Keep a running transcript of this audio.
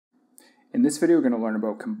In this video, we're going to learn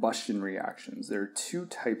about combustion reactions. There are two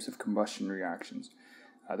types of combustion reactions.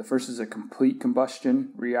 The first is a complete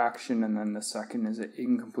combustion reaction, and then the second is an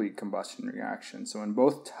incomplete combustion reaction. So in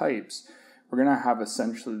both types, we're going to have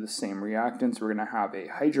essentially the same reactants. We're going to have a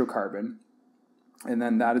hydrocarbon, and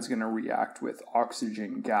then that is going to react with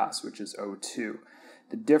oxygen gas, which is O2.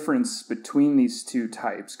 The difference between these two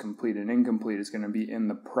types, complete and incomplete, is going to be in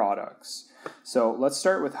the products. So let's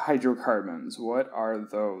start with hydrocarbons. What are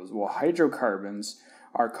those? Well, hydrocarbons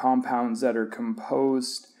are compounds that are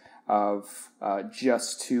composed of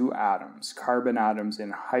just two atoms, carbon atoms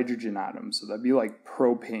and hydrogen atoms. So that'd be like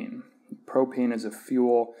propane. Propane is a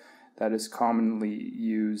fuel that is commonly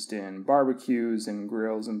used in barbecues and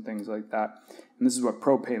grills and things like that. And this is what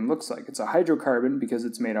propane looks like. It's a hydrocarbon because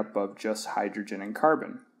it's made up of just hydrogen and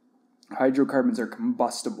carbon. Hydrocarbons are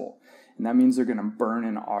combustible, and that means they're going to burn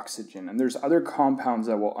in oxygen. And there's other compounds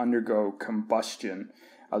that will undergo combustion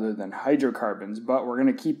other than hydrocarbons, but we're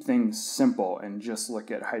going to keep things simple and just look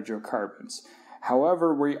at hydrocarbons.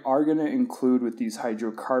 However, we are going to include with these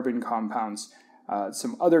hydrocarbon compounds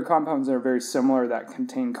some other compounds that are very similar that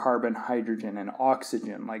contain carbon, hydrogen, and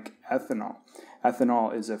oxygen, like ethanol.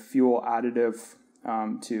 Ethanol is a fuel additive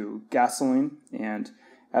to gasoline, and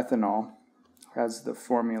ethanol has the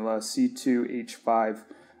formula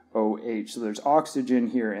C2H5OH. So there's oxygen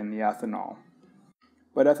here in the ethanol.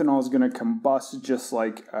 But ethanol is going to combust just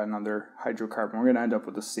like another hydrocarbon. We're going to end up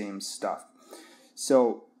with the same stuff.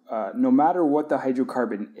 So no matter what the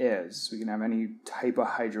hydrocarbon is, we can have any type of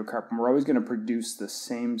hydrocarbon, we're always going to produce the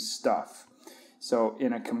same stuff. So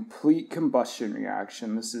in a complete combustion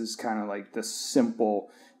reaction, this is kind of like the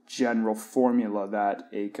simple general formula that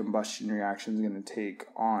a combustion reaction is going to take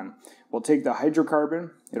on. We'll take the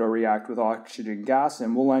hydrocarbon, it'll react with oxygen gas,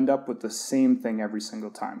 and we'll end up with the same thing every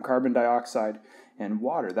single time, carbon dioxide and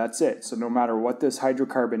water. That's it. So no matter what this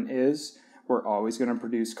hydrocarbon is, we're always going to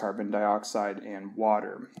produce carbon dioxide and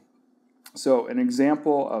water. So an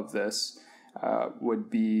example of this would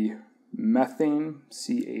be methane,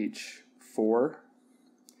 CH4,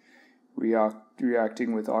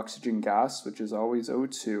 reacting with oxygen gas, which is always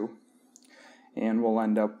O2, and we'll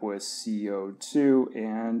end up with CO2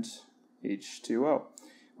 and H2O.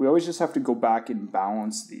 We always just have to go back and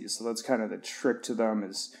balance these. So that's kind of the trick to them,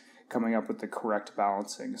 is coming up with the correct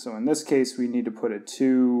balancing. So in this case, we need to put a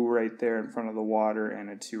 2 right there in front of the water and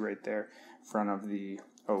a 2 right there in front of the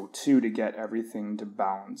O2 to get everything to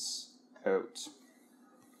balance out.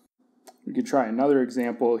 We could try another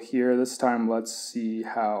example here. This time, let's see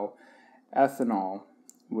how ethanol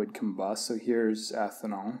would combust. So here's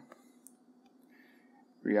ethanol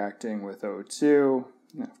reacting with O2.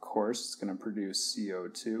 And of course, it's going to produce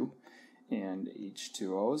CO2 and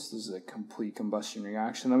H2O. So this is a complete combustion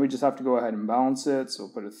reaction. Then we just have to go ahead and balance it. So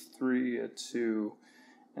we'll put a 3, a 2,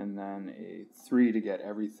 and then a 3 to get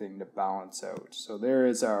everything to balance out. So there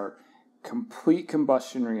is our complete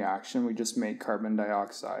combustion reaction. We just made carbon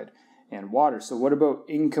dioxide and water. So what about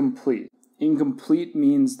incomplete? Incomplete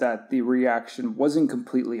means that the reaction wasn't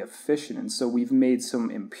completely efficient, and so we've made some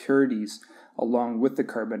impurities along with the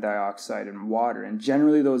carbon dioxide and water. And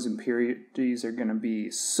generally those impurities are going to be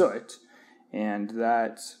soot, and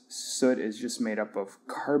that soot is just made up of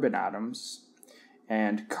carbon atoms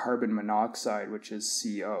and carbon monoxide, which is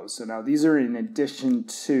CO. So now these are in addition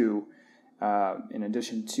to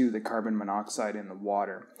the carbon monoxide in the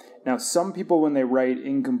water. Now some people, when they write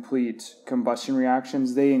incomplete combustion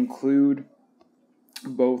reactions, they include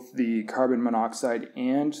both the carbon monoxide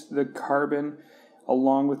and the carbon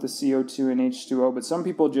along with the CO2 and H2O, but some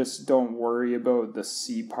people just don't worry about the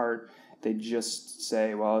C part. They just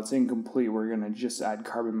say, well, it's incomplete, we're going to just add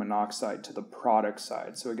carbon monoxide to the product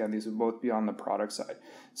side. So again, these would both be on the product side.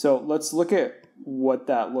 So let's look at what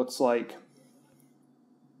that looks like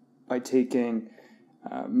by taking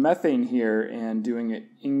methane here and doing an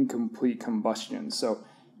incomplete combustion. So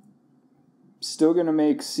still going to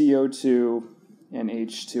make CO2 and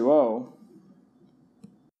H2O,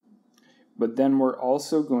 but then we're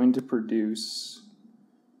also going to produce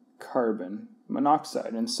carbon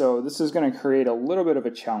monoxide. And so this is going to create a little bit of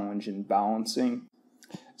a challenge in balancing.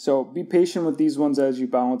 So be patient with these ones as you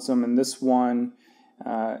balance them. In this one,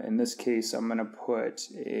 in this case, I'm going to put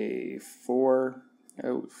a 4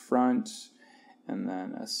 out front, and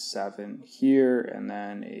then a 7 here, and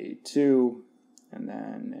then a 2, and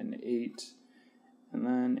then an 8, and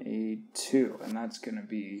then a 2, and that's going to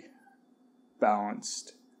be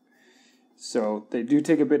balanced. So they do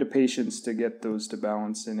take a bit of patience to get those to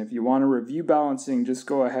balance, and if you want to review balancing, just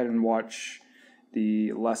go ahead and watch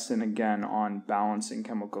the lesson again on balancing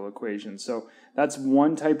chemical equations. So that's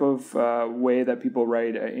one type of way that people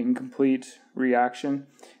write an incomplete reaction.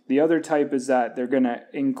 The other type is that they're going to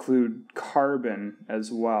include carbon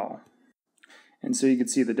as well. And so you can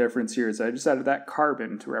see the difference here is I just added that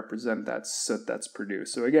carbon to represent that soot that's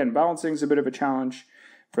produced. So again, balancing is a bit of a challenge.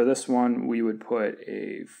 For this one, we would put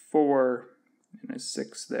a 4 and a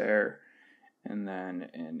 6 there, and then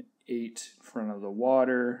an 8 in front of the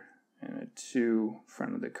water, and a 2 in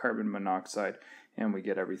front of the carbon monoxide, and we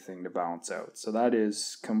get everything to balance out. So that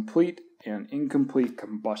is complete and incomplete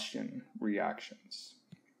combustion reactions.